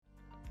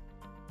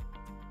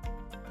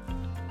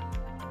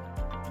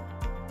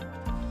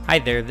Hi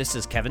there, this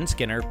is Kevin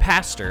Skinner,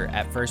 pastor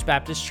at First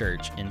Baptist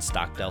Church in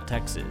Stockdale,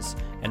 Texas,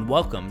 and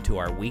welcome to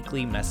our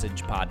weekly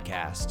message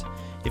podcast.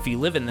 If you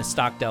live in the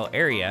Stockdale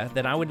area,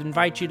 then I would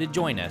invite you to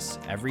join us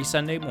every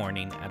Sunday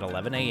morning at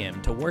 11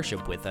 a.m. to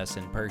worship with us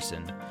in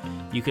person.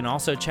 You can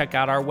also check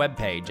out our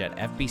webpage at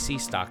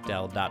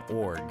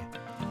fbcstockdale.org.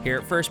 Here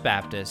at First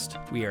Baptist,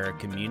 we are a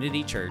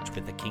community church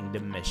with a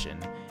kingdom mission,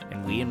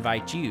 and we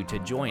invite you to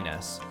join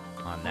us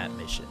on that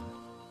mission.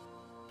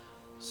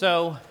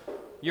 So,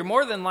 you're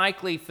more than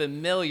likely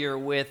familiar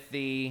with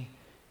the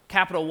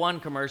Capital One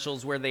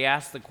commercials where they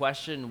ask the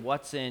question,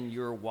 what's in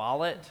your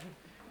wallet?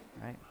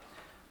 Right?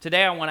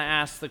 Today I want to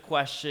ask the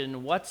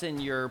question, what's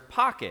in your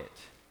pocket?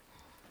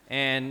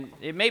 And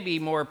it may be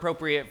more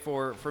appropriate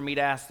for me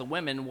to ask the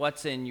women,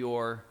 what's in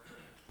your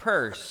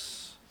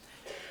purse?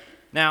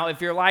 Now,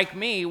 if you're like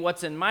me,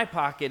 what's in my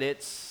pocket?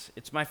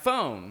 It's my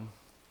phone.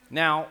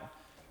 Now,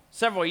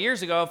 several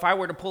years ago, if I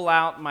were to pull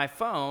out my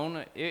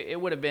phone, it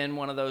would have been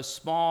one of those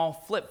small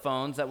flip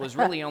phones that was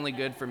really only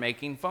good for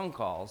making phone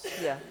calls.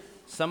 Yeah.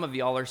 Some of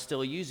y'all are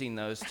still using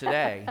those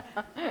today.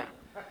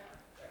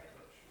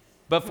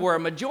 But for a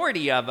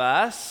majority of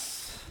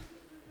us,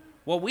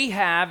 what we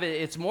have,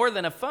 it's more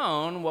than a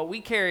phone. What we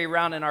carry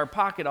around in our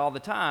pocket all the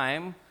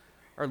time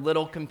are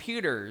little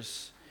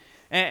computers.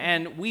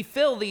 And we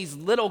fill these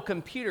little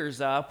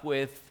computers up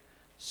with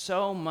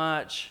so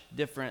much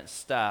different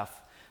stuff.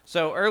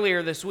 So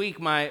earlier this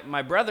week,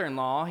 my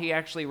brother-in-law, he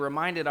actually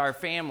reminded our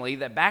family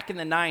that back in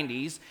the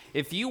 90s,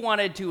 if you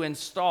wanted to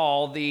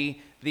install the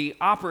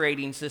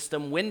operating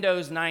system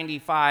Windows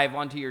 95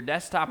 onto your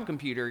desktop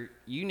computer,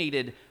 you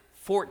needed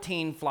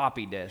 14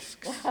 floppy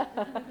disks.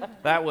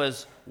 That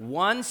was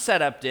one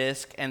setup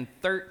disk and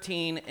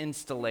 13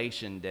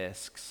 installation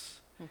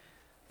disks.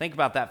 Think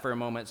about that for a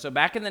moment. So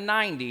back in the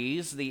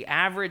 90s, the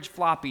average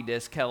floppy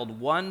disk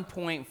held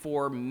 1.4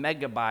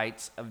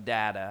 megabytes of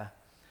data.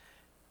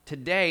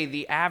 Today,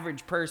 the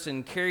average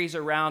person carries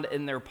around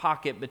in their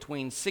pocket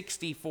between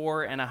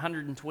 64 and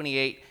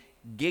 128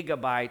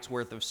 gigabytes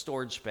worth of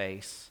storage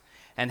space.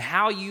 And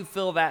how you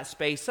fill that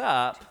space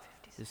up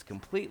is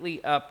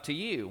completely up to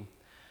you.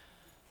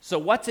 So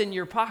what's in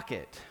your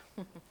pocket?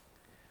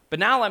 But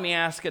now let me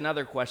ask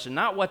another question.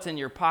 Not what's in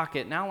your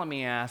pocket. Now let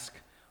me ask,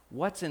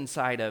 what's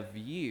inside of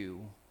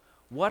you?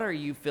 What are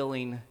you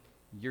filling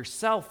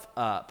yourself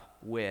up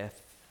with?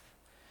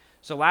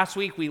 So last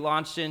week we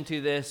launched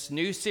into this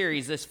new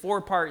series, this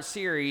 4-part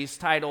series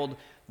titled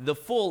The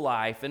Full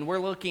Life. And we're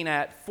looking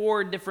at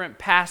 4 different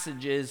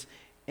passages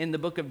in the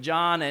book of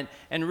John.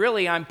 And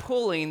really I'm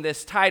pulling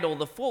this title,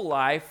 The Full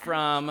Life,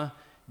 from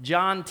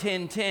John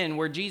 10:10,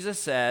 where Jesus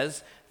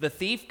says, "The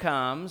thief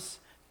comes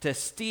to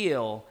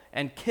steal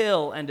and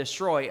kill and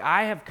destroy.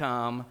 I have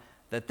come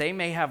that they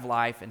may have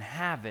life and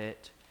have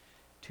it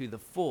to the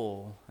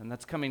full." And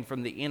that's coming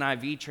from the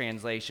NIV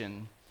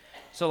translation.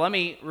 So let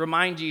me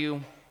remind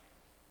you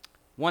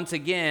once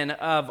again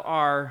of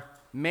our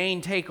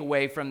main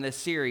takeaway from this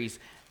series.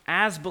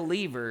 As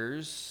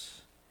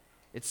believers,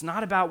 it's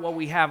not about what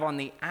we have on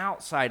the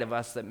outside of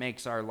us that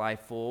makes our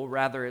life full.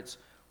 Rather, it's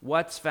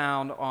what's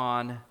found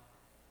on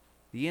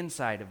the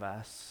inside of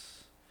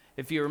us.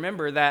 If you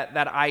remember that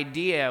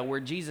idea where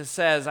Jesus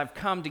says, "I've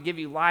come to give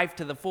you life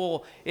to the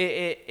full,"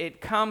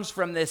 it comes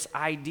from this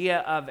idea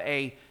of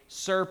a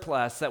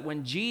surplus, that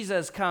when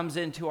Jesus comes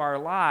into our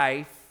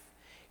life,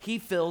 he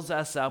fills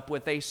us up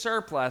with a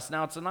surplus.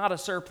 Now, it's not a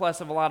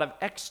surplus of a lot of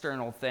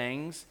external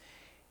things.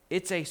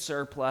 It's a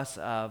surplus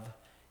of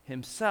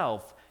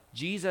himself.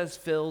 Jesus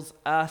fills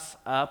us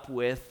up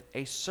with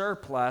a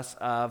surplus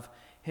of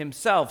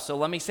himself. So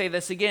let me say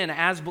this again.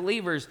 As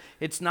believers,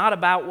 it's not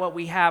about what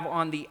we have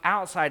on the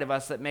outside of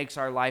us that makes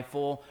our life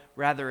full.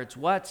 Rather, it's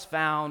what's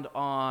found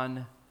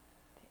on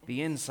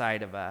the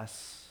inside of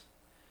us.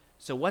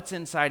 So what's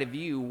inside of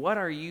you? What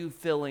are you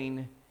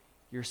filling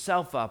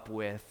yourself up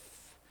with?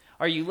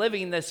 Are you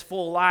living this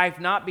full life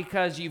not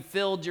because you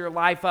filled your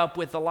life up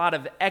with a lot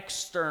of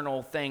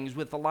external things,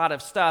 with a lot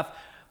of stuff,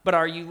 but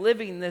are you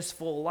living this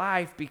full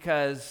life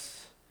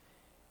because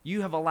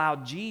you have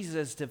allowed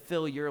Jesus to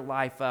fill your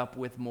life up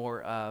with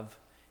more of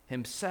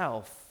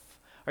himself?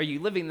 Are you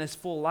living this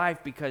full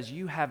life because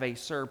you have a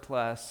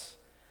surplus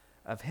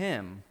of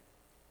him?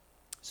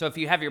 So if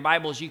you have your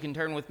Bibles, you can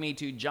turn with me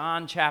to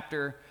John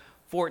chapter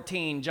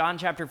 14. John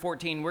chapter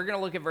 14, we're going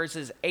to look at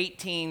verses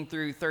 18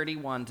 through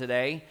 31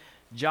 today.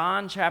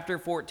 John chapter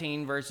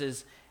 14,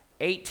 verses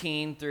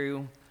 18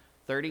 through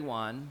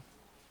 31.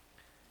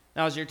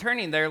 Now, as you're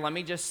turning there, let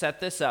me just set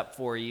this up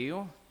for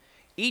you.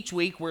 Each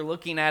week, we're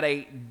looking at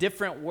a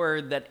different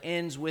word that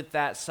ends with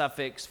that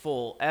suffix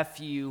full,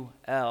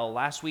 F-U-L.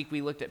 Last week,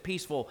 we looked at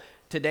peaceful.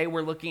 Today,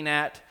 we're looking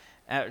at,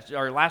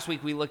 last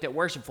week, we looked at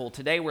worshipful.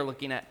 Today, we're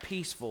looking at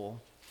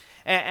peaceful.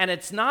 And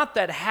it's not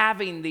that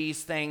having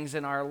these things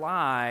in our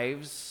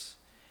lives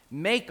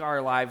make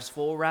our lives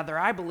full. Rather,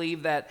 I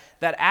believe that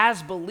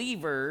as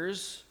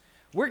believers,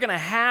 we're going to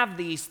have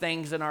these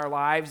things in our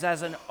lives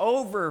as an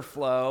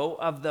overflow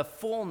of the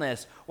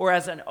fullness, or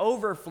as an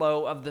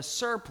overflow of the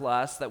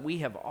surplus that we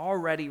have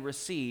already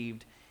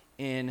received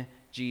in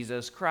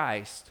Jesus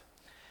Christ.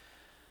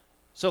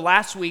 So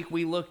last week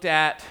we looked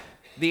at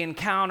the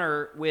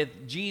encounter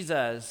with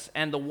Jesus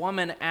and the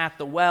woman at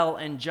the well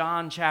in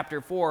John chapter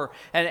 4.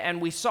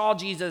 And we saw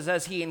Jesus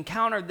as he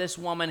encountered this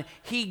woman,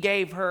 he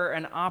gave her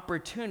an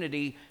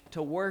opportunity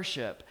to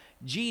worship.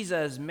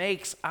 Jesus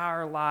makes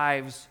our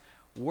lives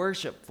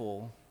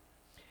worshipful.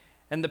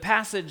 And the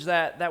passage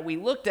that we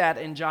looked at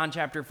in John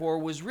chapter 4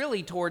 was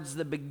really towards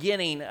the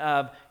beginning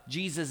of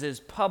Jesus'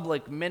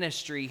 public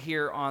ministry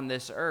here on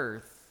this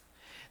earth.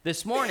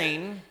 This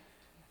morning,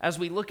 as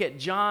we look at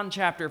John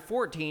chapter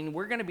 14,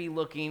 we're going to be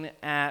looking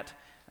at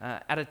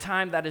a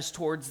time that is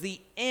towards the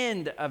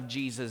end of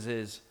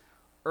Jesus'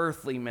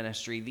 earthly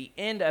ministry, the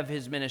end of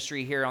his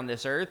ministry here on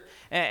this earth.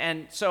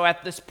 And so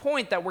at this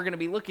point that we're going to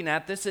be looking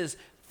at, this is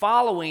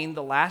following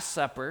the Last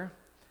Supper.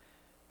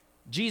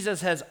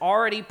 Jesus has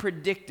already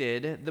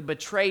predicted the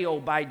betrayal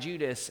by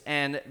Judas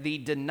and the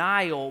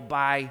denial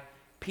by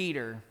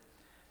Peter.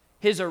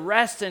 His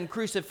arrest and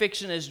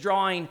crucifixion is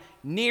drawing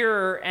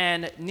nearer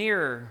and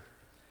nearer.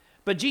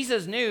 But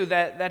Jesus knew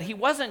that he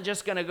wasn't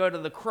just going to go to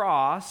the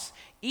cross.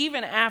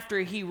 Even after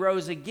he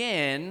rose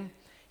again,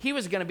 he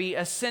was going to be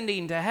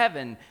ascending to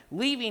heaven,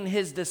 leaving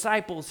his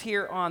disciples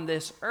here on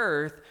this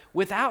earth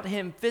without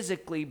him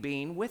physically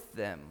being with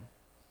them.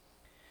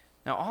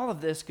 Now, all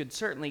of this could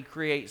certainly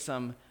create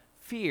some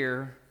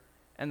fear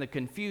and the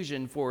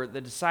confusion for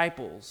the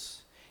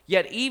disciples.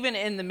 Yet even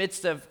in the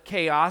midst of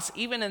chaos,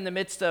 even in the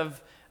midst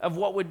of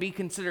what would be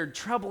considered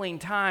troubling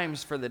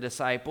times for the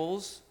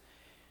disciples,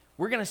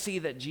 we're going to see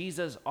that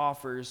Jesus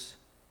offers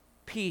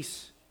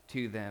peace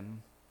to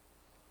them.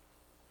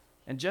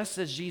 And just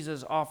as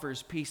Jesus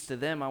offers peace to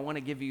them, I want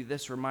to give you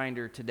this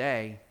reminder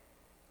today.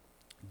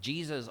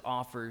 Jesus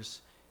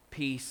offers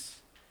peace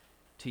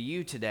to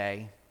you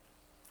today.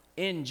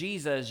 In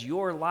Jesus,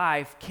 your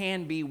life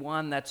can be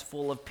one that's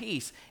full of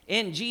peace.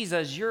 In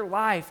Jesus, your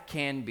life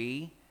can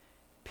be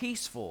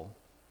peaceful.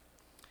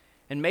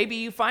 And maybe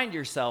you find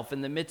yourself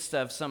in the midst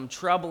of some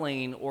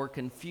troubling or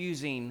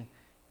confusing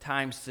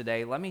times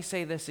today. Let me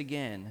say this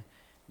again.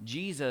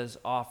 Jesus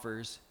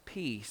offers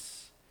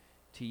peace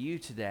to you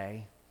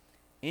today.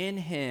 In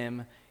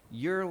him,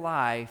 your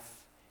life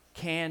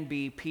can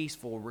be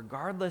peaceful,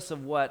 regardless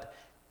of what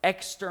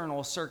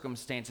external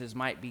circumstances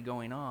might be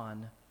going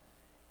on.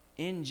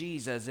 In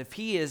Jesus, if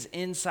he is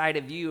inside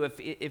of you,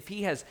 if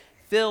he has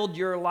filled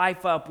your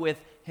life up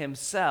with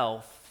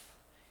himself,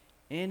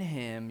 in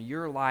him,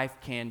 your life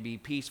can be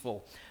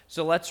peaceful.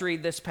 So let's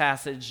read this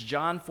passage,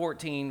 John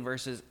 14,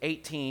 verses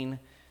 18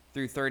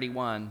 through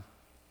 31.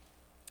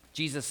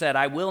 Jesus said,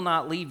 "I will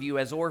not leave you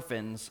as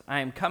orphans. I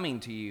am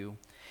coming to you.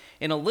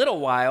 In a little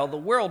while, the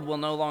world will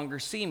no longer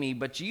see me,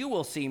 but you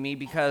will see me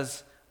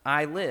because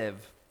I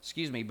live.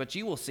 But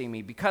you will see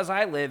me. Because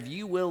I live,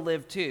 you will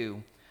live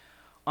too.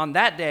 On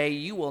that day,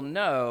 you will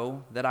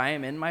know that I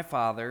am in my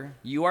Father,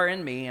 you are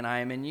in me, and I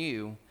am in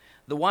you.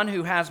 The one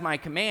who has my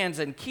commands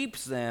and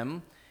keeps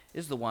them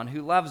is the one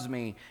who loves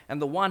me,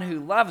 and the one who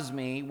loves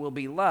me will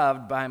be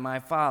loved by my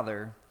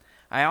Father.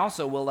 I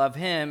also will love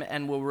him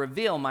and will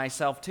reveal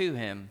myself to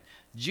him."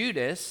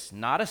 Judas,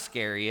 not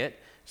Iscariot,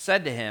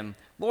 said to him,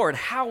 "Lord,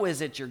 how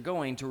is it you're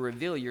going to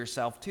reveal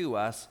yourself to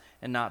us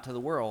and not to the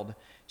world?"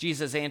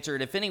 Jesus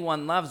answered, "If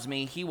anyone loves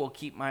me, he will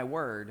keep my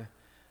word.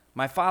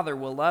 My Father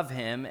will love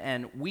him,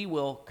 and we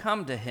will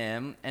come to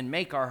him and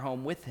make our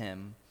home with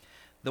him.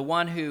 The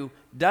one who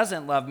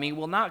doesn't love me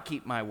will not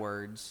keep my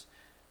words.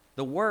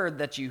 The word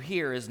that you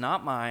hear is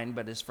not mine,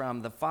 but is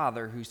from the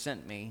Father who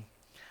sent me.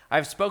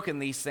 I've spoken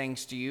these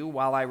things to you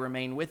while I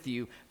remain with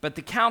you, but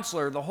the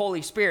Counselor, the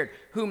Holy Spirit,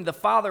 whom the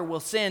Father will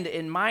send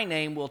in my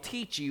name, will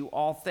teach you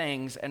all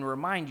things and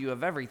remind you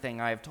of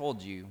everything I have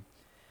told you.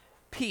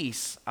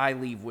 Peace I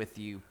leave with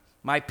you.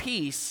 My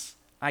peace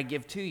I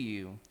give to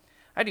you.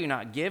 I do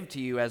not give to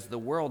you as the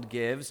world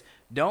gives.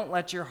 Don't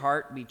let your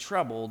heart be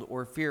troubled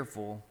or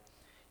fearful.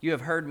 You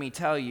have heard me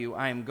tell you,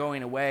 I am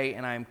going away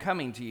and I am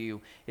coming to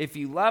you. If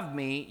you loved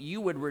me,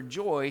 you would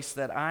rejoice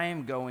that I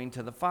am going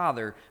to the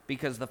Father,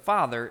 because the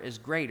Father is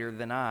greater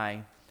than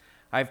I.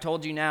 I have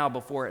told you now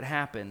before it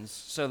happens,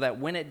 so that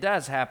when it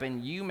does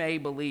happen, you may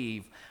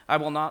believe. I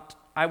will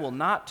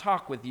not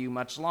talk with you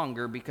much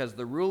longer, because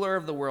the ruler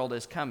of the world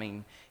is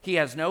coming. He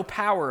has no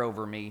power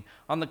over me.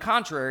 On the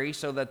contrary,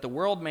 so that the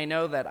world may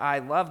know that I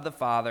love the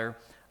Father,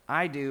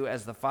 I do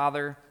as the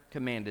Father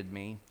commanded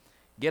me.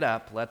 Get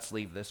up, let's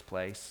leave this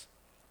place."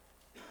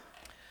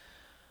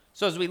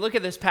 So as we look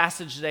at this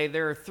passage today,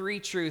 there are three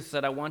truths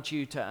that I want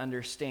you to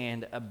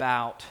understand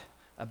about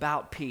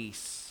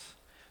peace.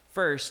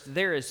 First,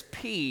 there is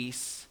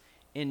peace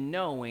in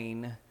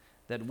knowing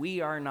that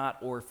we are not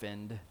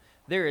orphaned.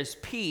 There is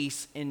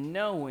peace in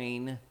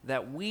knowing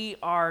that we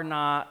are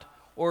not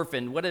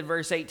orphaned. What did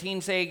verse 18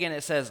 say again?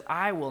 It says,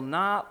 "I will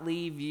not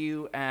leave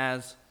you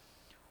as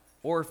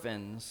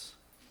orphans."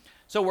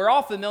 So we're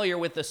all familiar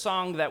with the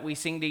song that we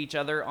sing to each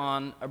other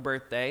on a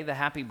birthday, the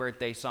Happy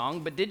Birthday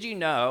song. But did you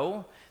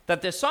know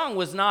that this song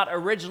was not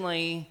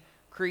originally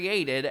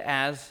created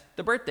as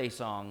the birthday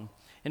song?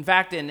 In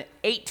fact, in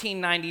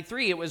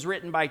 1893, it was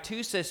written by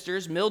two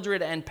sisters,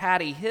 Mildred and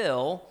Patty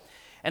Hill,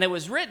 and it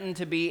was written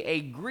to be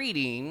a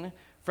greeting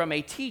from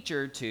a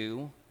teacher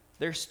to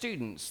their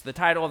students. The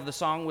title of the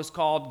song was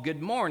called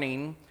Good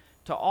Morning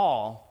to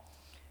All.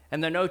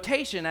 And the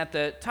notation at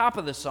the top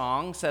of the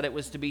song said it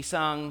was to be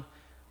sung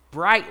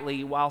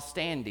brightly while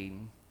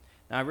standing.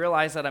 Now, I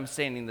realize that I'm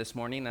standing this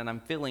morning and I'm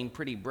feeling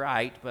pretty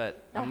bright,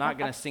 but I'm not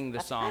going to sing the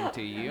song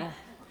to you.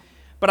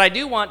 But I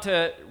want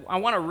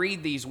to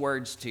read these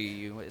words to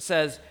you. It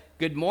says,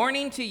 good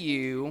morning to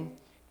you,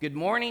 good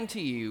morning to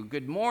you,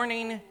 good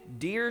morning,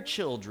 dear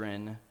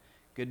children,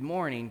 good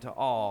morning to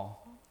all.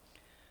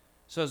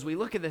 So as we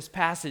look at this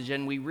passage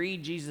and we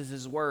read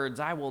Jesus' words,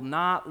 I will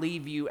not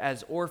leave you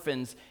as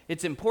orphans,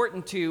 it's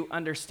important to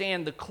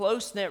understand the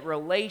close-knit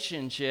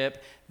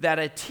relationship that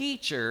a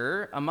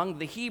teacher among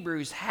the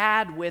Hebrews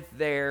had with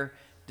their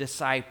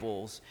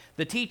disciples.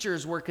 The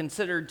teachers were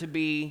considered to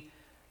be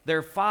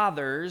their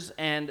fathers,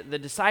 and the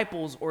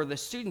disciples or the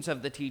students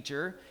of the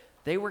teacher,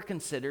 they were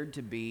considered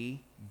to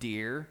be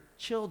dear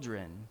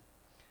children.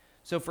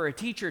 So for a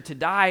teacher to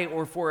die,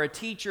 or for a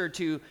teacher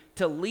to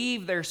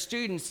leave their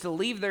students, to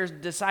leave their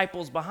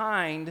disciples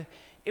behind,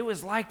 it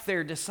was like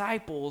their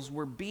disciples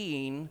were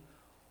being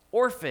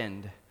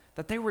orphaned,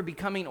 that they were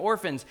becoming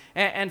orphans.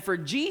 And for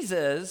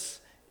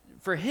Jesus,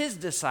 for his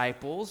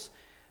disciples,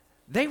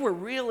 they were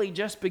really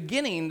just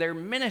beginning their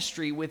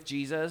ministry with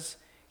Jesus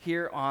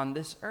here on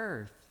this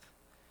earth.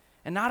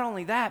 And not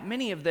only that,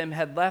 many of them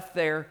had left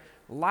their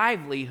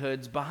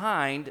livelihoods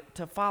behind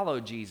to follow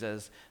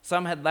Jesus.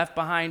 Some had left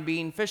behind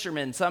being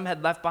fishermen. Some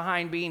had left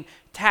behind being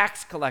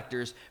tax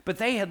collectors. But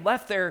they had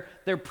left their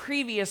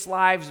previous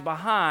lives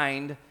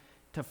behind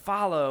to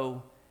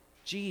follow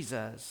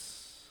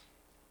Jesus.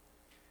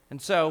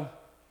 And so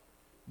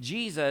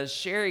Jesus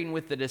sharing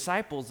with the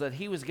disciples that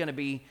he was going to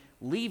be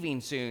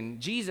leaving soon.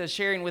 Jesus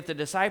sharing with the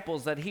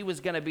disciples that he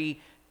was going to be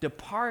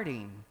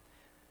departing.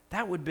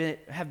 That would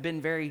have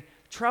been very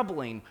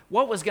troubling.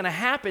 What was going to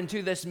happen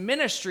to this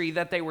ministry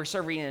that they were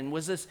serving in?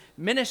 Was this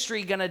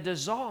ministry going to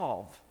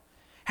dissolve?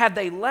 Had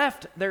they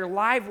left their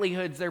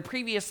livelihoods, their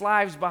previous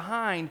lives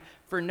behind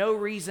for no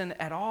reason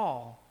at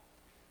all?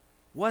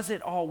 Was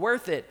it all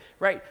worth it?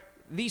 Right?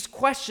 These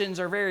questions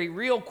are very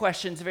real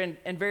questions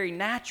and very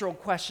natural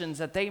questions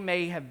that they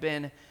may have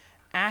been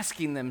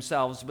asking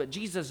themselves, but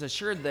Jesus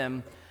assured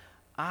them,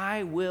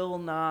 I will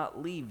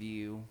not leave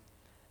you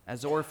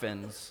as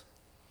orphans.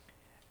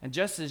 And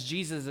just as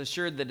Jesus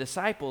assured the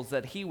disciples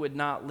that he would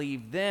not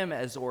leave them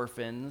as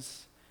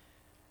orphans,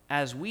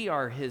 as we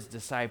are his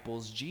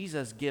disciples,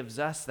 Jesus gives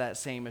us that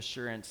same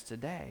assurance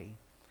today,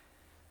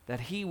 that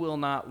he will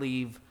not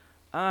leave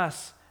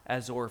us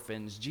as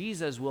orphans.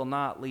 Jesus will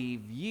not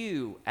leave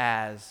you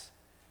as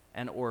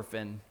an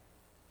orphan.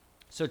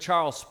 So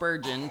Charles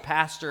Spurgeon,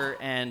 pastor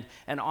and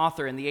an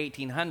author in the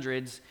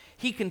 1800s,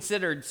 he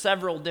considered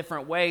several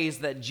different ways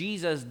that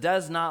Jesus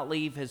does not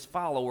leave his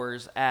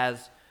followers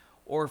as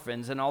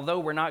orphans. And although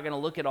we're not going to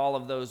look at all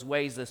of those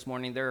ways this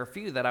morning, there are a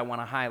few that I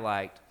want to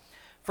highlight.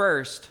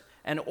 First,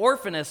 an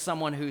orphan is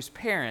someone whose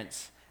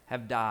parents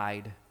have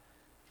died.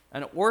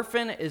 An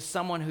orphan is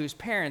someone whose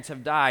parents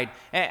have died.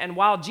 And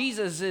while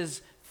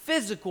Jesus'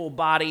 physical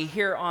body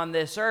here on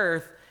this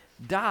earth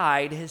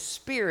died, his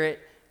spirit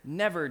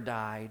never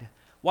died.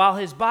 While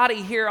his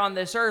body here on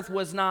this earth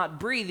was not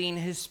breathing,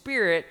 his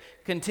spirit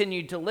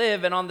continued to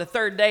live. And on the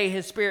third day,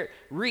 his spirit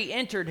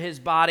re-entered his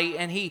body,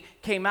 and he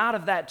came out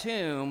of that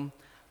tomb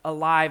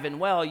alive and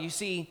well. You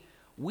see,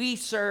 we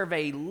serve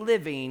a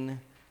living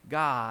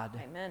God.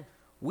 Amen.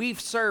 We've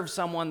served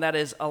someone that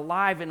is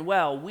alive and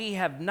well. We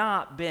have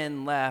not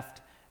been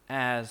left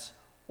as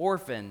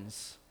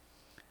orphans.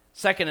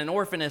 Second, an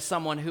orphan is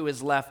someone who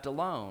is left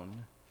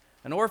alone.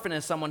 An orphan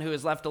is someone who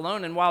is left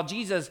alone. And while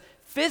Jesus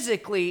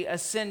physically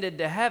ascended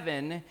to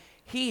heaven,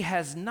 he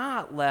has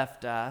not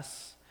left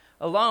us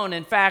alone.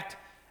 In fact,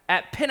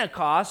 at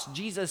Pentecost,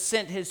 Jesus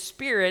sent his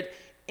Spirit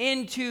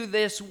into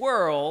this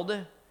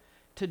world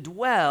to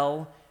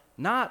dwell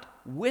not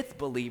with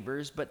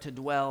believers, but to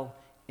dwell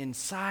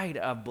inside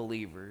of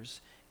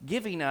believers,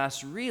 giving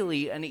us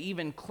really an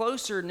even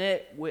closer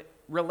knit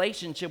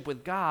relationship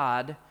with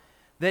God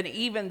than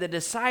even the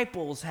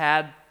disciples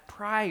had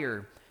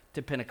prior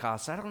to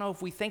Pentecost. I don't know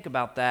if we think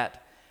about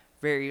that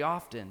very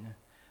often.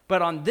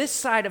 But on this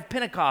side of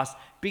Pentecost,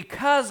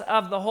 because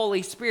of the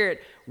Holy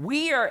Spirit,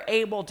 we are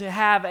able to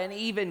have an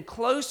even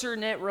closer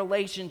knit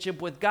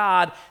relationship with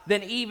God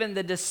than even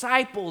the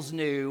disciples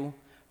knew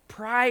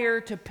prior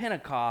to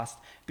Pentecost,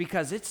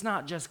 because it's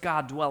not just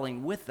God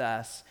dwelling with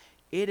us,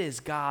 it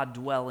is God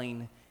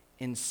dwelling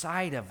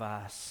inside of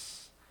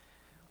us.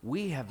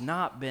 We have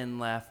not been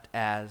left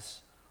as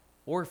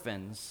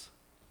orphans.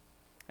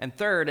 And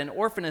third, an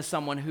orphan is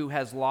someone who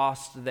has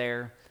lost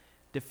their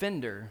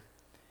defender.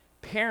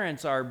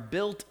 Parents are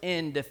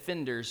built-in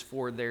defenders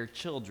for their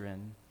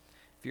children.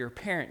 If you're a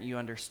parent, you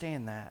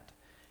understand that.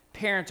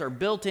 Parents are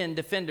built-in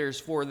defenders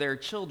for their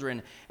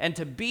children. And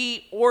to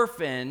be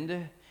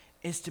orphaned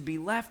is to be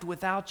left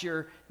without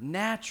your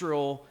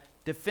natural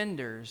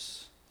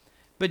defenders.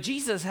 But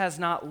Jesus has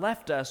not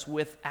left us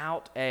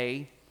without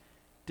a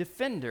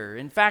defender.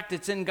 In fact,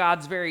 it's in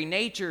God's very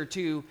nature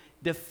to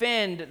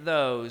defend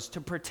those, to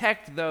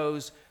protect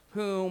those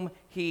whom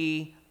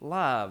he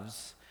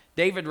loves.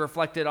 David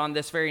reflected on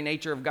this very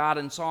nature of God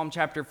in Psalm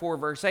chapter 4,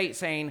 verse 8,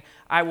 saying,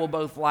 I will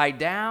both lie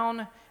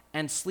down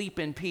and sleep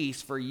in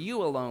peace, for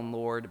you alone,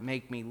 Lord,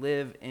 make me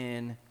live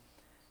in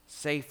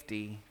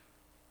safety.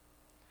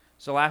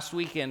 So last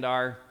weekend,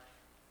 our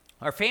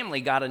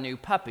family got a new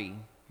puppy.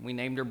 We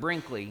named her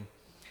Brinkley.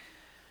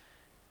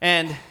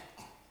 And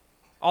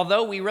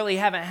although we really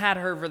haven't had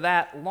her for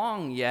that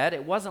long yet,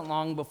 it wasn't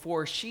long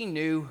before she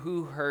knew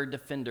who her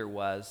defender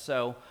was.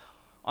 So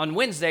on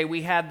Wednesday,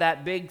 we had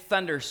that big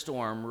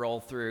thunderstorm roll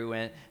through,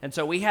 and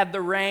so we had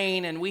the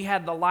rain, and we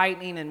had the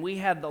lightning, and we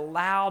had the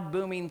loud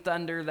booming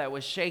thunder that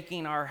was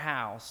shaking our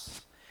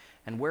house.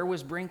 And where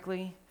was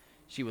Brinkley?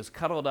 She was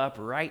cuddled up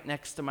right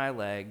next to my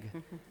leg,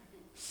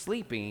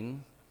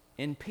 sleeping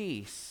in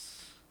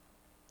peace.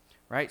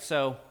 Right?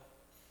 So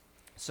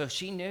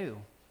she knew.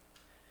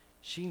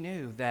 She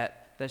knew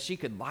that she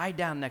could lie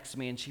down next to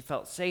me, and she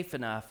felt safe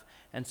enough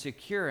and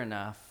secure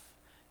enough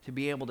to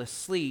be able to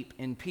sleep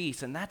in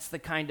peace. And that's the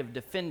kind of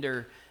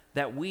defender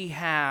that we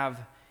have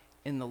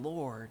in the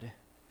Lord,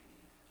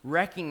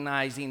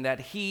 recognizing that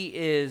he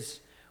is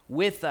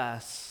with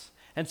us.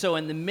 And so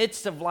in the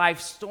midst of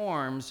life's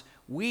storms,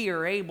 we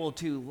are able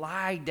to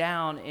lie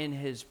down in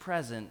his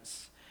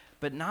presence,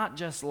 but not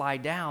just lie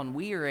down,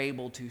 we are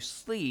able to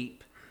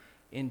sleep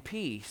in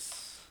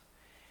peace.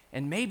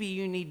 And maybe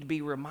you need to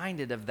be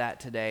reminded of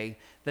that today,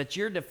 that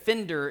your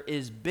defender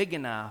is big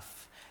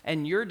enough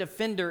and your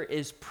defender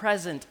is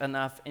present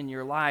enough in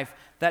your life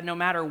that no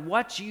matter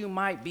what you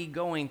might be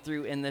going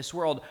through in this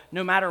world,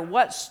 no matter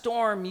what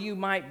storm you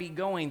might be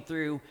going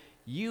through,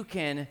 you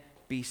can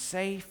be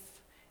safe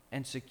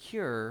and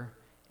secure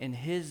in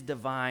his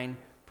divine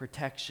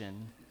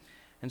protection.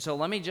 And so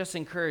let me just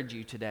encourage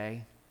you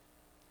today,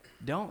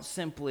 don't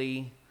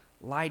simply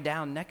lie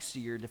down next to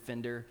your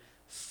defender,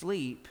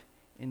 sleep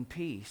in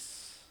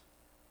peace.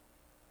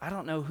 I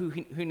don't know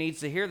who needs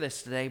to hear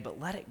this today, but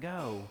let it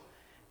go.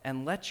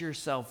 And let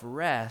yourself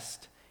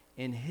rest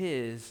in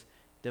his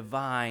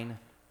divine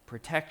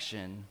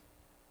protection.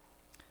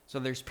 So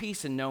there's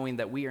peace in knowing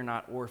that we are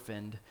not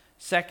orphaned.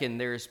 Second,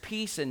 there is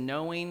peace in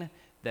knowing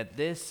that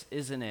this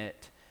isn't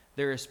it.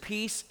 There is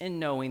peace in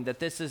knowing that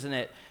this isn't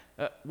it.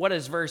 What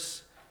does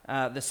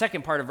the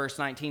second part of verse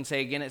 19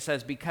 say again? It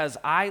says, because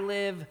I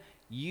live,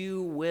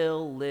 you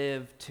will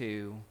live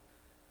too.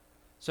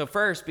 So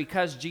first,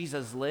 because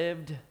Jesus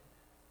lived,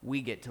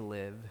 we get to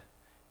live.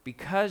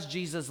 Because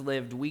Jesus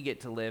lived, we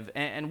get to live.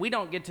 And we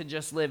don't get to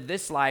just live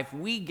this life.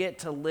 We get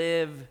to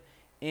live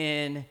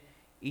in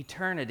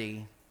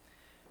eternity.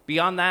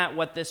 Beyond that,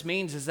 what this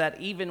means is that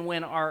even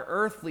when our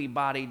earthly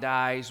body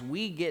dies,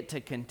 we get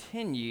to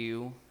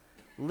continue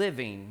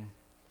living.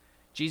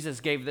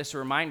 Jesus gave this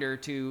reminder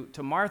to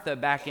Martha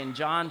back in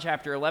John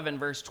chapter 11,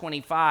 verse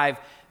 25.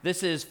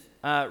 This is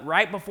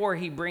right before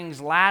he brings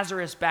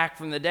Lazarus back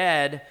from the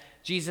dead.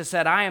 Jesus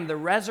said, I am the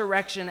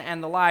resurrection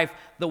and the life.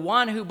 The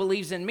one who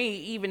believes in me,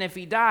 even if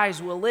he dies,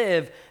 will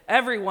live.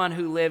 Everyone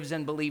who lives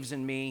and believes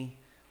in me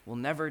will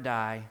never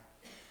die.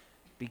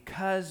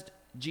 Because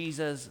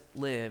Jesus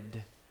lived,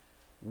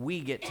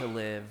 we get to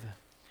live.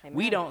 Amen.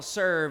 We don't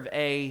serve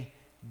a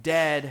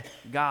dead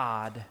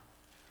God.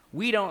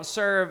 We don't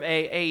serve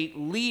a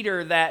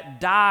leader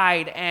that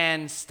died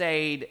and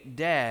stayed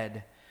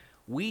dead.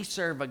 We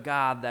serve a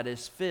God that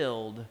is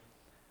filled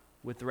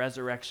with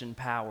resurrection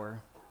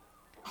power.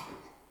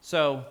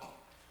 So,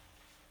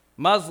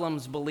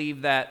 Muslims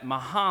believe that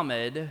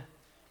Muhammad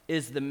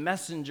is the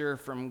messenger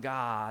from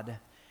God,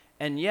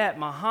 and yet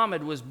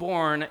Muhammad was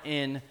born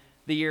in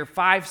the year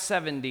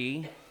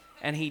 570,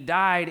 and he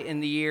died in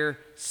the year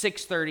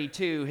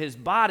 632. His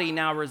body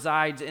now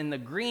resides in the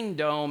Green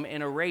Dome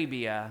in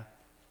Arabia.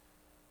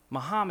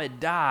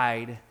 Muhammad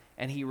died,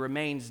 and he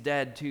remains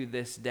dead to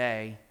this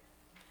day.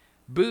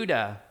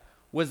 Buddha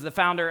was the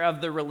founder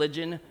of the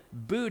religion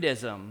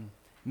Buddhism.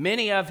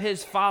 Many of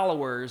his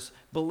followers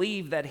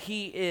believe that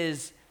he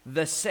is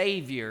the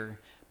Savior,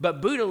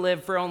 but Buddha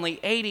lived for only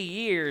 80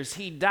 years.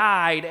 He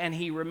died and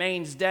he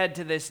remains dead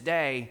to this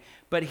day.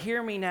 But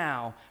hear me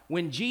now,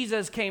 when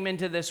Jesus came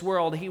into this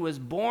world, he was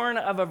born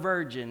of a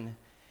virgin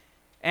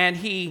and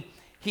he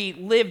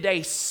lived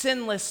a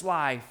sinless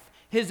life.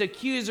 His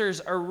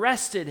accusers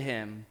arrested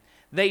him.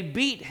 They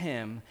beat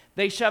him.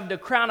 They shoved a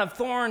crown of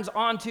thorns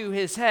onto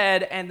his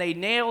head and they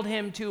nailed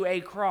him to a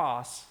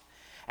cross.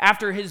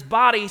 After his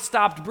body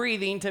stopped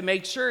breathing to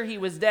make sure he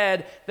was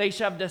dead, they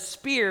shoved a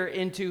spear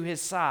into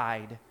his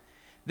side.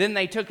 Then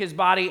they took his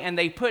body and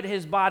they put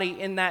his body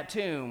in that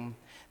tomb.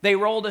 They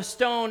rolled a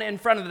stone in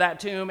front of that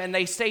tomb and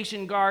they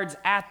stationed guards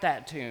at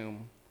that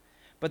tomb.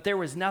 But there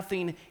was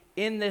nothing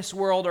in this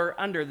world or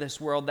under this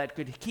world that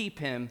could keep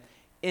him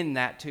in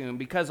that tomb,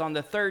 because on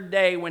the third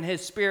day when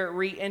his spirit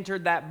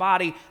re-entered that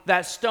body,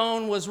 that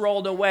stone was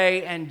rolled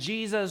away and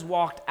Jesus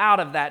walked out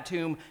of that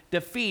tomb,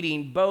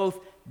 defeating both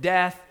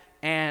death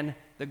and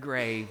the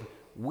grave.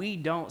 We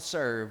don't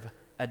serve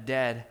a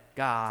dead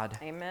God.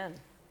 Amen.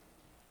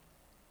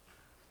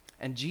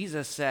 And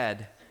Jesus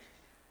said,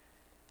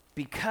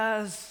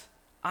 because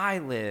I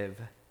live,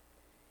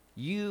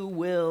 you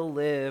will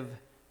live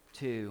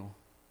too.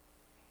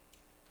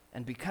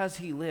 And because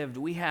he lived,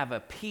 we have a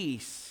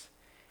peace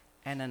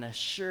and an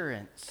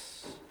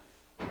assurance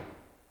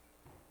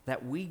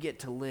that we get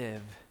to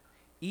live.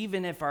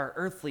 Even if our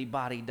earthly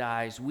body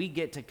dies, we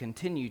get to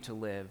continue to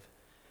live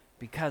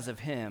because of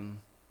him.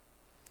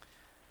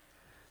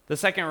 The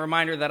second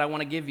reminder that I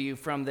want to give you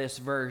from this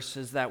verse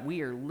is that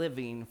we are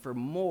living for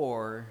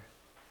more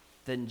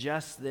than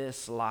just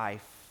this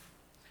life.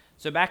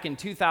 So back in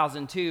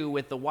 2002,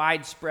 with the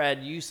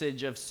widespread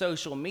usage of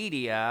social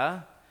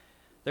media,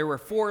 there were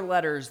 4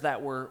 letters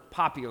that were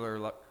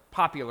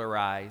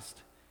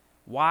popularized.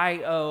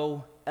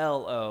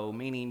 YOLO,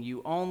 meaning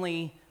you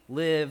only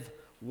live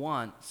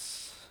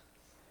once.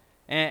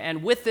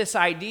 And with this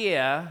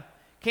idea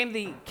came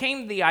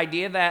the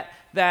idea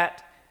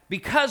that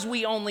because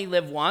we only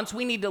live once,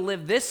 we need to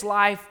live this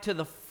life to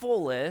the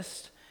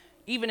fullest,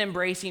 even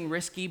embracing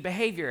risky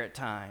behavior at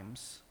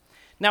times.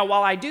 Now,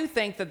 while I do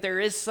think that there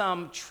is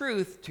some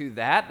truth to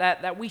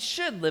that we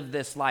should live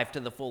this life to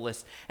the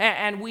fullest,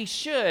 and we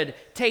should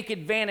take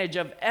advantage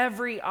of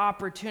every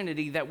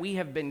opportunity that we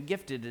have been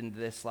gifted in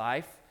this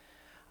life,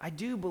 I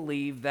do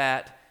believe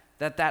that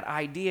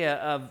idea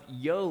of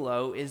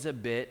YOLO is a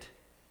bit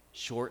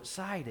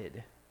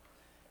short-sighted,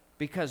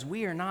 because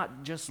we are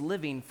not just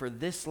living for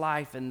this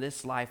life and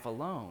this life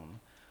alone.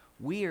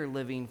 We are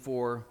living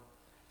for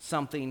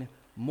something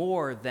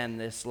more than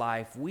this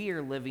life. We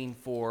are living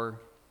for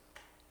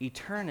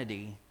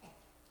eternity.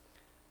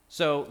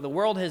 So the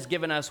world has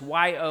given us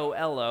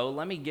YOLO.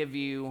 Let me give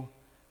you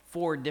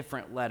 4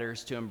 different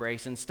letters to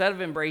embrace. Instead of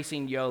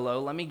embracing YOLO,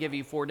 let me give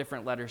you 4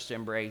 different letters to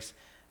embrace.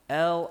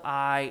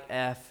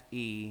 LIFE.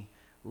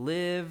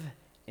 Live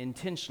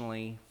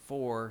intentionally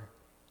for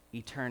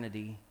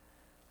eternity.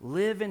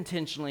 Live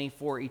intentionally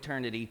for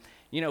eternity.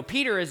 You know,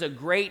 Peter is a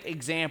great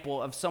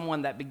example of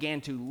someone that began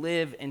to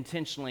live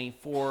intentionally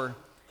for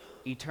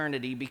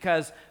eternity,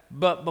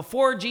 but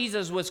before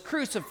Jesus was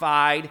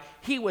crucified,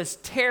 he was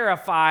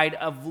terrified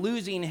of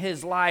losing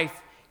his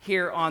life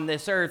here on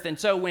this earth. And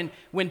so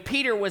when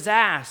Peter was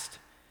asked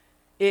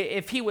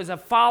if he was a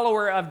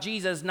follower of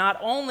Jesus, not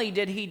only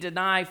did he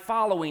deny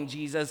following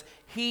Jesus,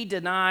 he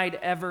denied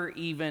ever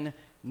even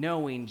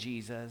knowing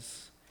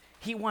Jesus.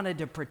 He wanted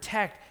to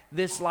protect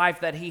this life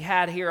that he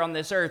had here on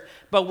this earth.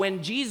 But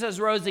when Jesus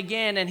rose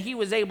again and he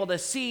was able to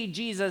see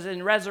Jesus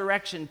in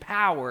resurrection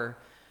power,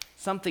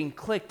 something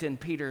clicked in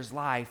Peter's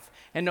life.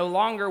 And no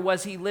longer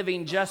was he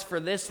living just for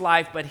this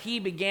life, but he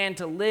began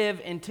to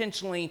live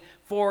intentionally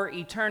for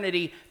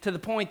eternity, to the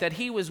point that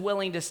he was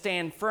willing to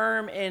stand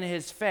firm in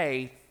his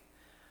faith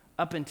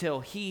up until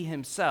he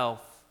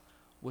himself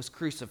was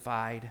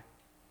crucified.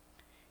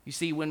 You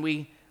see, when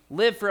we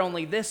live for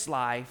only this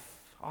life,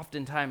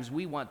 oftentimes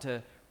we want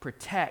to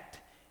protect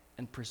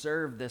and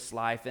preserve this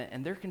life,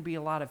 and there can be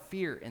a lot of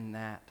fear in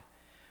that.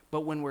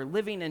 But when we're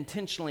living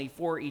intentionally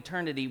for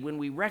eternity, when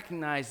we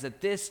recognize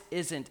that this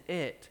isn't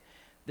it,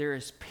 there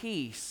is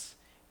peace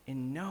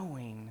in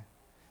knowing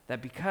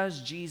that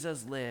because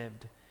Jesus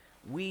lived,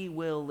 we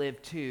will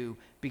live too.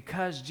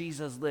 Because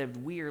Jesus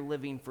lived, we are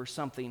living for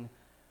something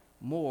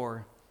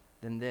more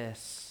than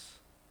this.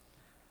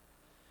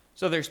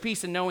 So there's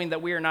peace in knowing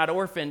that we are not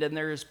orphaned, and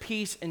there is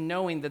peace in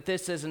knowing that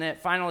this isn't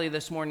it. Finally,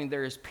 this morning,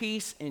 there is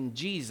peace in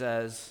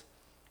Jesus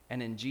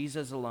and in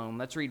Jesus alone.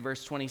 Let's read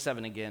verse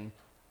 27 again.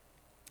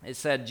 It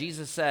said,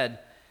 Jesus said,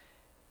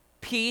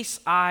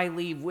 "Peace I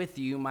leave with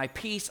you, my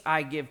peace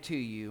I give to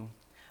you.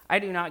 I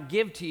do not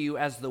give to you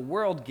as the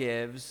world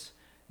gives.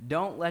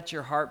 Don't let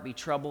your heart be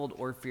troubled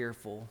or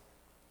fearful."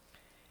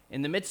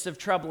 In the midst of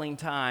troubling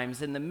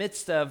times, in the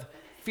midst of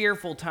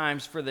fearful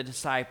times for the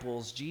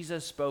disciples,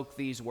 Jesus spoke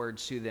these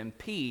words to them: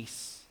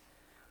 "Peace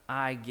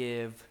I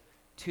give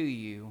to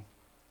you."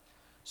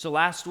 So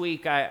last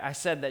week I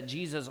said that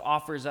Jesus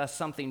offers us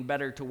something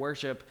better to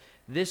worship.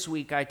 This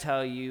week I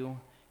tell you,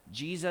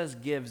 Jesus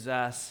gives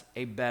us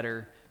a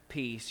better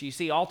peace. You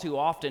see, all too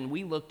often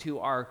we look to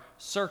our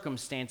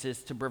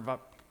circumstances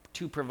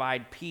to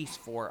provide peace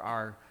for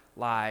our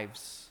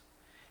lives.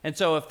 And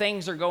so if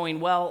things are going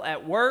well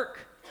at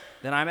work,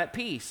 then I'm at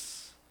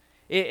peace.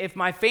 If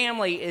my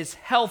family is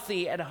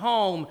healthy at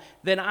home,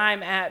 then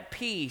I'm at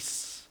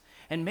peace.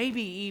 And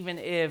maybe even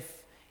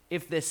if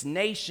this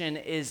nation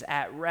is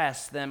at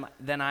rest,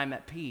 then I'm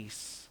at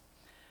peace.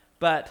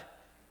 But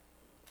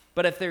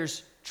if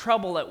there's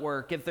trouble at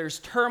work, if there's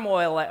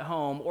turmoil at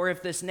home, or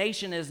if this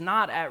nation is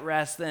not at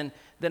rest, then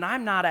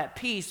I'm not at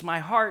peace. My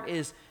heart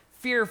is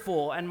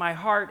fearful and my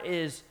heart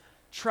is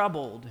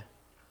troubled.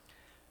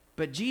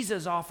 But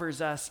Jesus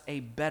offers us a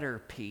better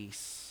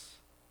peace,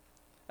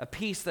 a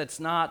peace that's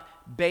not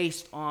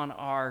based on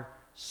our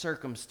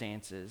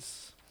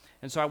circumstances.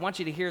 And so I want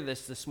you to hear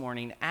this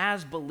morning.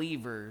 As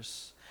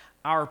believers,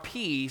 our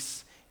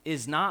peace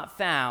is not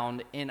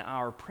found in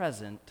our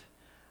present.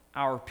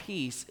 Our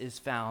peace is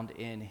found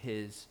in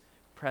his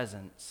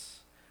presence.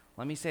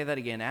 Let me say that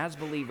again. As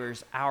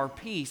believers, our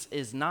peace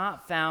is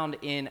not found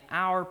in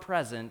our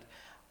present.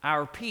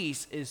 Our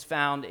peace is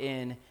found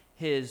in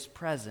his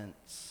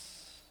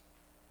presence.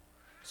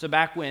 So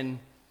back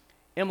when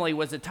Emily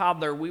was a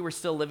toddler, we were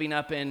still living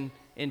up in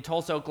in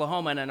Tulsa,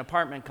 Oklahoma, in an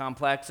apartment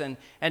complex. And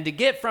to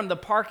get from the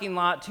parking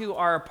lot to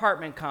our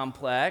apartment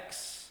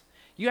complex,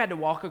 you had to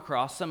walk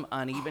across some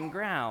uneven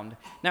ground.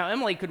 Now,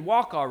 Emily could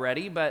walk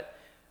already, but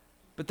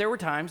there were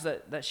times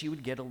that she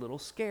would get a little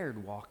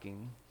scared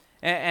walking.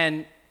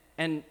 And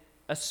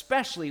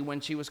especially when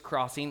she was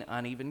crossing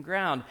uneven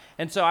ground.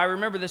 And so I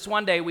remember this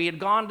one day, we had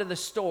gone to the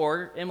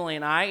store, Emily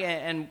and I,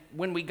 and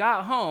when we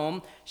got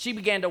home, she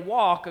began to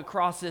walk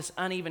across this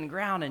uneven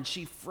ground, and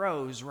she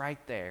froze right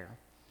there.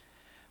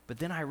 But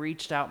then I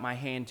reached out my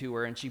hand to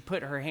her, and she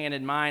put her hand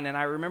in mine, and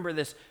I remember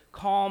this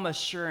calm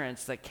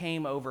assurance that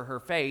came over her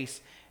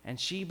face, and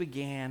she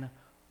began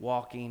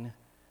walking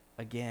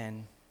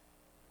again.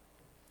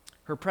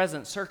 Her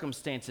present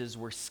circumstances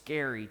were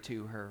scary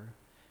to her.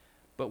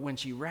 But when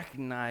she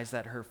recognized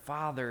that her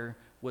Father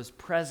was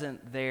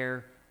present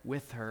there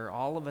with her,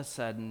 all of a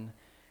sudden,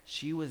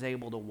 she was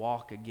able to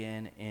walk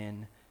again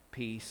in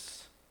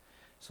peace.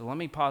 So let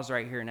me pause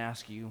right here and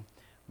ask you,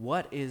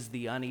 what is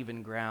the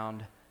uneven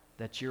ground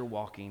that you're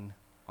walking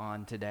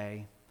on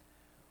today?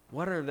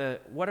 What are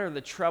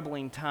the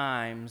troubling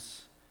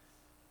times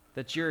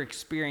that you're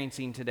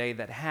experiencing today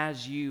that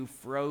has you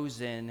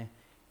frozen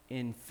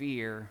in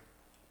fear?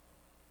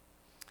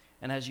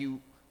 And as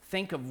you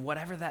think of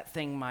whatever that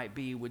thing might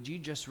be, would you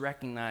just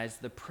recognize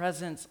the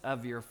presence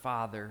of your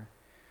Father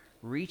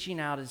reaching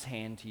out his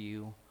hand to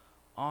you,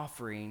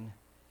 offering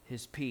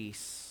his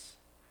peace?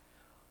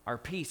 Our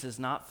peace is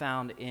not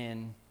found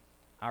in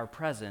our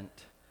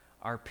present.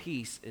 Our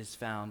peace is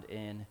found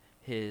in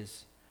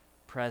his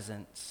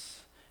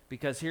presence.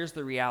 Because here's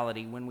the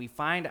reality. When we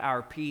find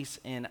our peace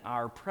in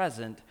our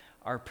present,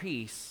 our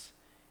peace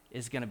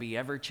is going to be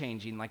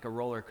ever-changing like a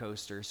roller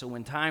coaster. So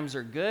when times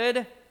are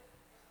good,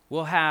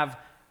 we'll have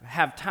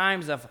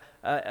times of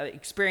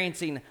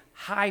experiencing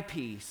high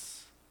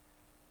peace.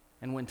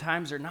 And when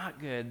times are not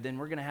good, then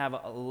we're going to have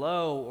a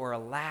low or a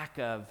lack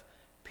of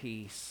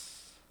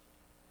peace.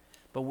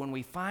 But when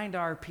we find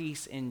our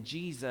peace in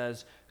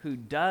Jesus, who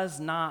does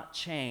not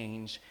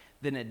change,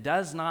 then it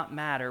does not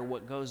matter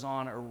what goes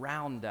on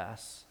around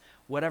us.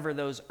 Whatever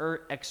those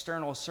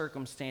external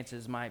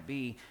circumstances might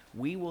be,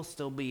 we will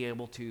still be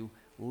able to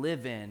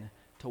live in,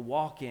 to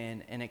walk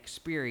in, and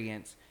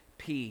experience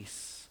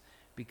peace.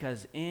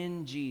 Because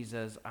in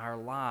Jesus, our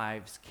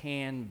lives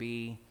can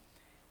be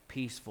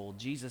peaceful.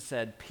 Jesus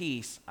said,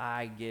 "Peace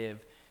I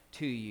give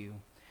to you."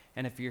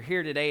 And if you're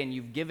here today and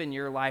you've given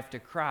your life to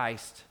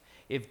Christ,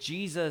 if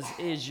Jesus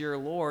is your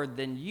Lord,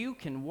 then you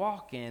can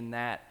walk in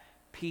that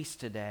peace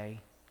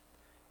today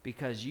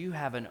because you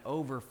have an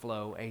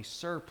overflow, a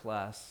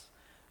surplus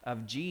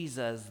of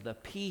Jesus, the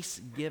peace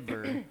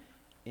giver,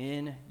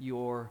 in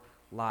your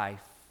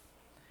life.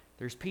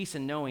 There's peace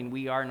in knowing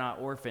we are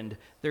not orphaned.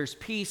 There's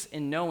peace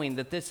in knowing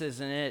that this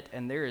isn't it,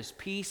 and there is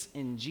peace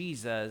in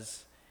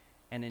Jesus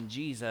and in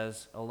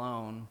Jesus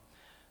alone.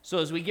 So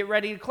as we get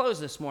ready to close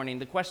this morning,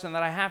 the question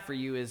that I have for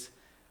you is,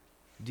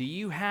 do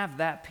you have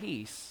that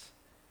peace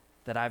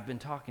that I've been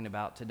talking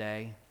about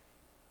today?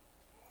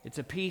 It's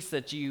a peace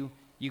that you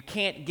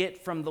can't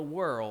get from the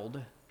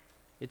world.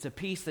 It's a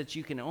peace that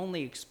you can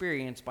only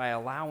experience by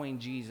allowing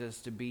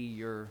Jesus to be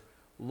your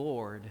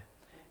Lord.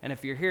 And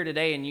if you're here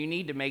today and you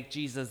need to make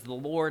Jesus the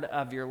Lord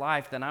of your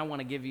life, then I want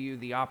to give you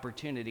the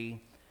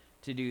opportunity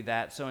to do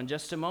that. So in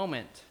just a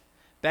moment,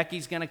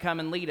 Becky's going to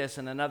come and lead us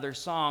in another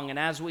song. And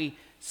as we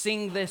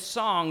sing this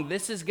song,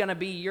 this is going to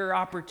be your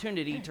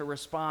opportunity to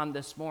respond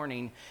this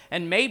morning.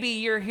 And maybe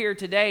you're here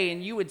today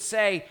and you would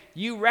say,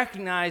 you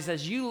recognize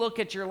as you look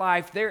at your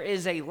life, there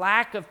is a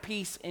lack of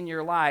peace in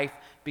your life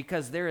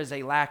because there is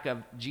a lack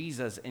of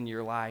Jesus in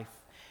your life.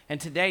 And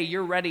today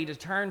you're ready to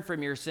turn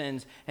from your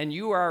sins and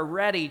you are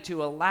ready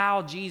to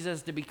allow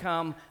Jesus to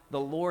become the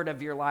Lord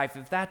of your life.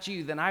 If that's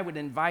you, then I would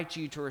invite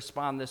you to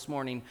respond this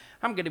morning.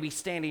 I'm going to be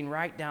standing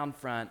right down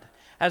front.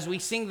 As we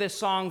sing this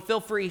song,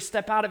 feel free,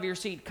 step out of your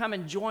seat, come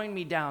and join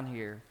me down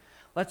here.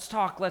 Let's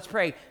talk, let's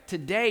pray.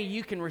 Today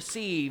you can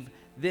receive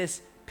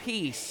this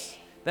peace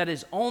that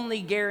is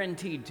only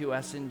guaranteed to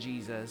us in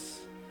Jesus.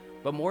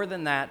 But more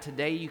than that,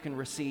 today you can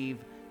receive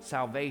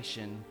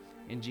salvation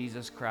in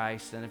Jesus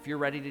Christ. And if you're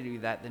ready to do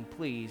that, then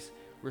please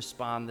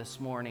respond this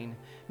morning.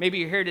 Maybe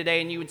you're here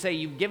today and you would say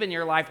you've given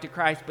your life to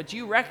Christ, but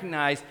you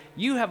recognize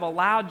you have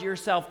allowed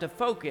yourself to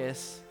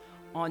focus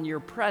on your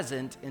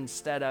present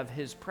instead of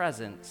his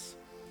presence.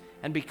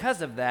 And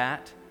because of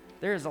that,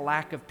 there is a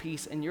lack of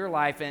peace in your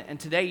life. And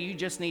today you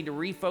just need to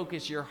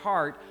refocus your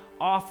heart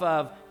off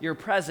of your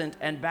present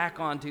and back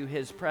onto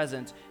his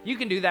presence. You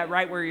can do that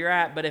right where you're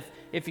at, but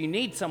if you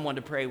need someone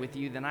to pray with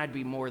you, then I'd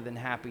be more than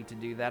happy to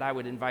do that. I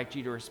would invite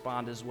you to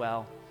respond as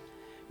well.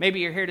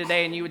 Maybe you're here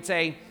today and you would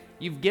say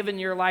you've given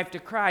your life to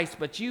Christ,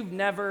 but you've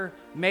never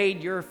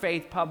made your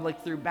faith public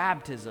through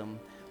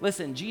baptism.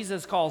 Listen,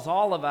 Jesus calls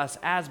all of us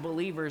as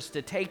believers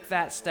to take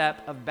that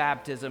step of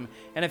baptism.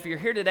 And if you're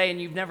here today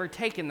and you've never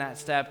taken that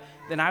step,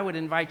 then I would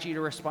invite you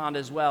to respond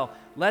as well.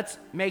 Let's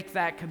make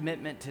that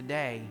commitment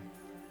today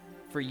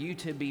for you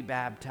to be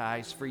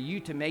baptized, for you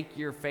to make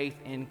your faith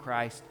in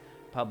Christ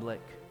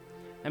public.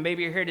 And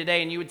maybe you're here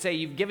today and you would say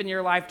you've given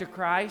your life to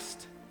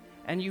Christ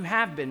and you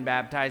have been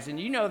baptized, and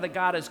you know that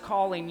God is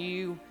calling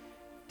you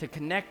to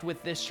connect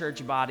with this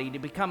church body, to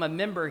become a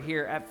member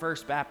here at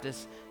First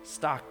Baptist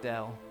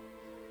Stockdale,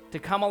 to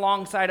come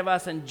alongside of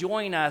us and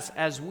join us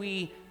as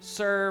we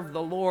serve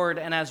the Lord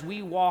and as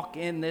we walk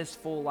in this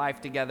full life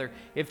together.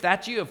 If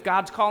that's you, if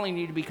God's calling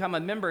you to become a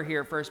member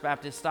here at First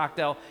Baptist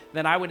Stockdale,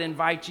 then I would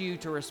invite you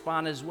to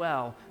respond as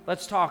well.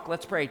 Let's talk,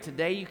 let's pray.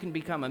 Today you can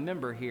become a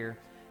member here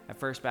at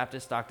First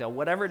Baptist Stockdale.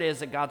 Whatever it is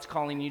that God's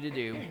calling you to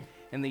do,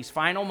 in these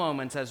final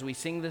moments as we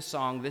sing this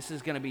song, this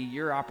is going to be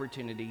your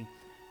opportunity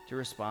to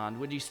respond.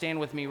 Would you stand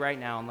with me right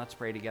now and let's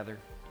pray together?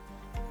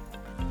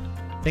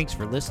 Thanks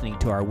for listening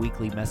to our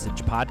weekly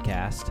message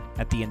podcast.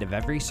 At the end of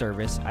every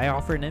service, I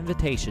offer an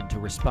invitation to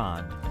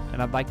respond,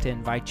 and I'd like to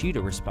invite you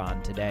to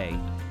respond today.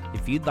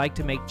 If you'd like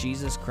to make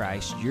Jesus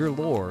Christ your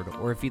Lord,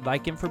 or if you'd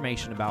like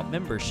information about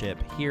membership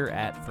here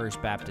at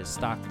First Baptist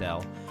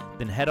Stockdale,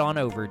 then head on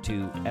over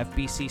to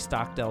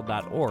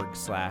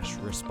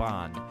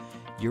fbcstockdale.org/respond.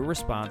 Your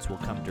response will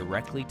come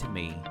directly to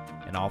me,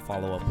 and I'll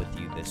follow up with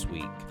you this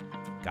week.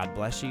 God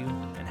bless you,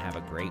 and have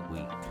a great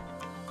week.